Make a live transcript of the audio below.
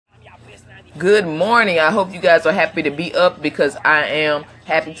Good morning. I hope you guys are happy to be up because I am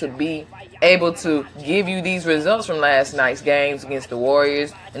happy to be able to give you these results from last night's games against the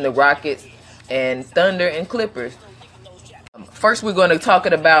Warriors and the Rockets and Thunder and Clippers. First, we're going to talk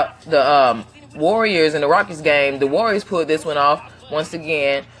about the Warriors and the Rockets game. The Warriors pulled this one off once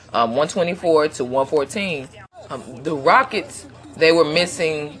again, 124 to 114. The Rockets, they were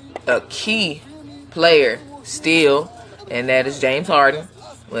missing a key player still, and that is James Harden.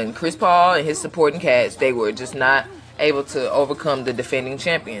 When Chris Paul and his supporting cast, they were just not able to overcome the defending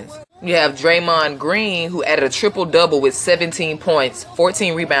champions. You have Draymond Green, who added a triple-double with 17 points,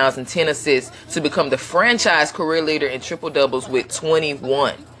 14 rebounds, and 10 assists to become the franchise career leader in triple-doubles with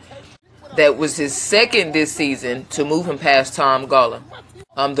 21. That was his second this season to move him past Tom Golla.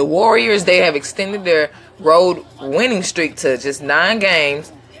 The Warriors, they have extended their road winning streak to just 9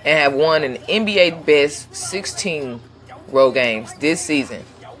 games and have won an NBA best 16 road games this season.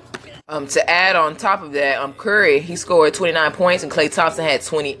 To add on top of that, Curry, he scored 29 points, and Klay Thompson had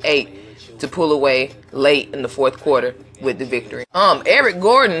 28 to pull away late in the fourth quarter with the victory. Eric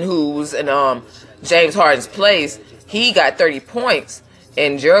Gordon, who's in James Harden's place, he got 30 points,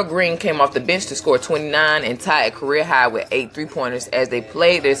 and Gerald Green came off the bench to score 29 and tie a career high with 8 3-pointers as they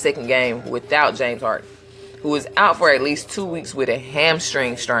played their second game without James Harden, who was out for at least 2 weeks with a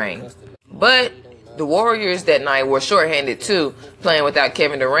hamstring strain. But the Warriors that night were shorthanded too, playing without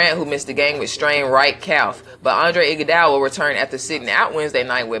Kevin Durant, who missed the game with strained right calf. But Andre Iguodala returned after sitting out Wednesday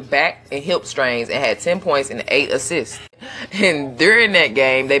night with back and hip strains and had 10 points and 8 assists. And during that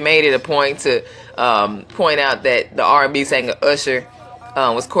game, they made it a point to point out that the R&B singer Usher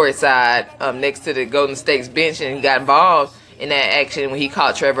was courtside next to the Golden State's bench, and he got involved in that action when he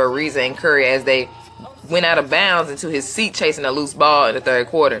caught Trevor Ariza and Curry as they went out of bounds into his seat chasing a loose ball in the third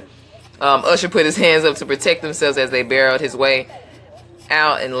quarter. Usher put his hands up to protect themselves as they barreled his way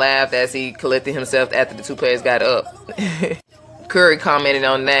out and laughed as he collected himself after the two players got up. Curry commented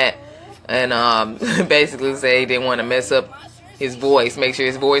on that and basically said he didn't want to mess up his voice, make sure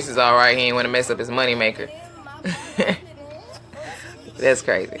his voice is all right. He didn't want to mess up his moneymaker. That's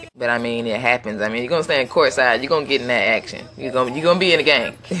crazy. But I mean, it happens. I mean, you're going to stand courtside. You're going to get in that action. You're going to be in the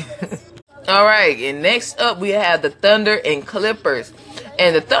game. All right, and next up we have the Thunder and Clippers.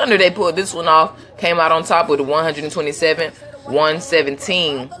 And the Thunder, they pulled this one off, came out on top with a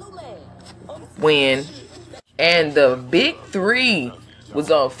 127-117 win. And the Big Three was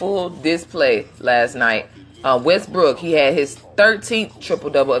on full display last night. Westbrook, he had his 13th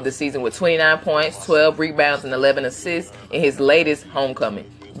triple-double of the season with 29 points, 12 rebounds, and 11 assists in his latest homecoming.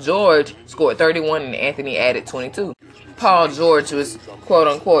 George scored 31 and Anthony added 22. Paul George was,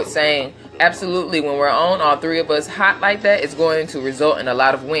 quote-unquote, saying, absolutely, when we're on all three of us hot like that, it's going to result in a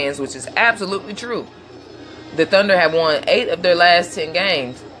lot of wins, which is absolutely true. The Thunder have won 8 of their last 10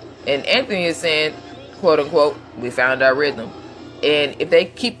 games. And Anthony is saying, quote-unquote, we found our rhythm. And if they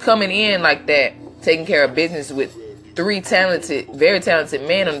keep coming in like that, taking care of business with 3 talented, very talented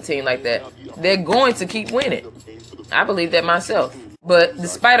men on the team like that, they're going to keep winning. I believe that myself. But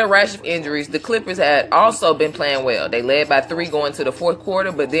despite a rash of injuries, the Clippers had also been playing well. They led by 3 going to the fourth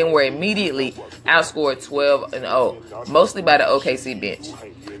quarter, but then were immediately outscored 12-0, mostly by the OKC bench.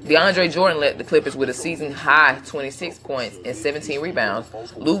 DeAndre Jordan led the Clippers with a season-high 26 points and 17 rebounds.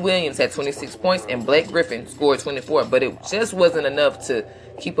 Lou Williams had 26 points, and Blake Griffin scored 24, but it just wasn't enough to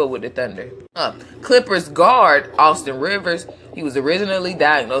keep up with the Thunder. Clippers guard Austin Rivers, he was originally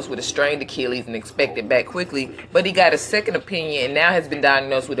diagnosed with a strained Achilles and expected back quickly, but he got a second opinion and now has been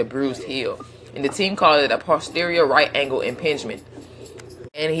diagnosed with a bruised heel. And the team called it a posterior right angle impingement.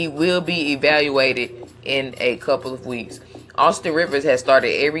 And he will be evaluated in a couple of weeks. Austin Rivers has started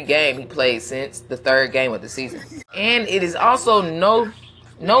every game he played since the third game of the season. And it is also no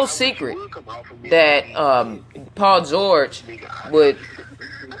secret that Paul George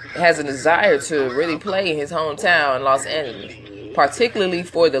has a desire to really play in his hometown in Los Angeles, particularly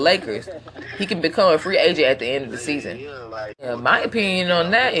for the Lakers. He can become a free agent at the end of the season. My opinion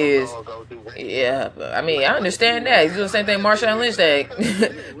on that is, I mean, I understand that. He's doing the same thing Marshawn Lynch did,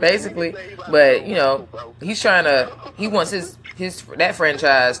 basically. But, you know, he wants that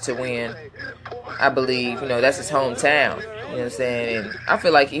franchise to win, I believe. You know, that's his hometown. You know what I'm saying? And I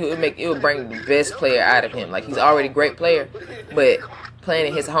feel like it would bring the best player out of him. Like, he's already a great player, but playing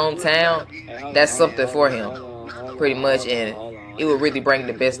in his hometown, that's something for him, pretty much, and it would really bring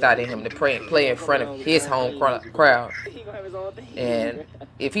the best out of him to play in front of his home crowd. And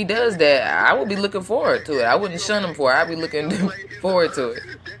if he does that, I would be looking forward to it. I wouldn't shun him for it. I'd be looking forward to it.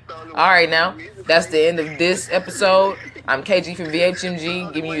 All right, now, that's the end of this episode. I'm KG from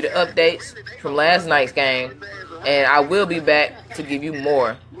VHMG, giving you the updates from last night's game, and I will be back to give you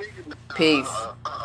more. Peace.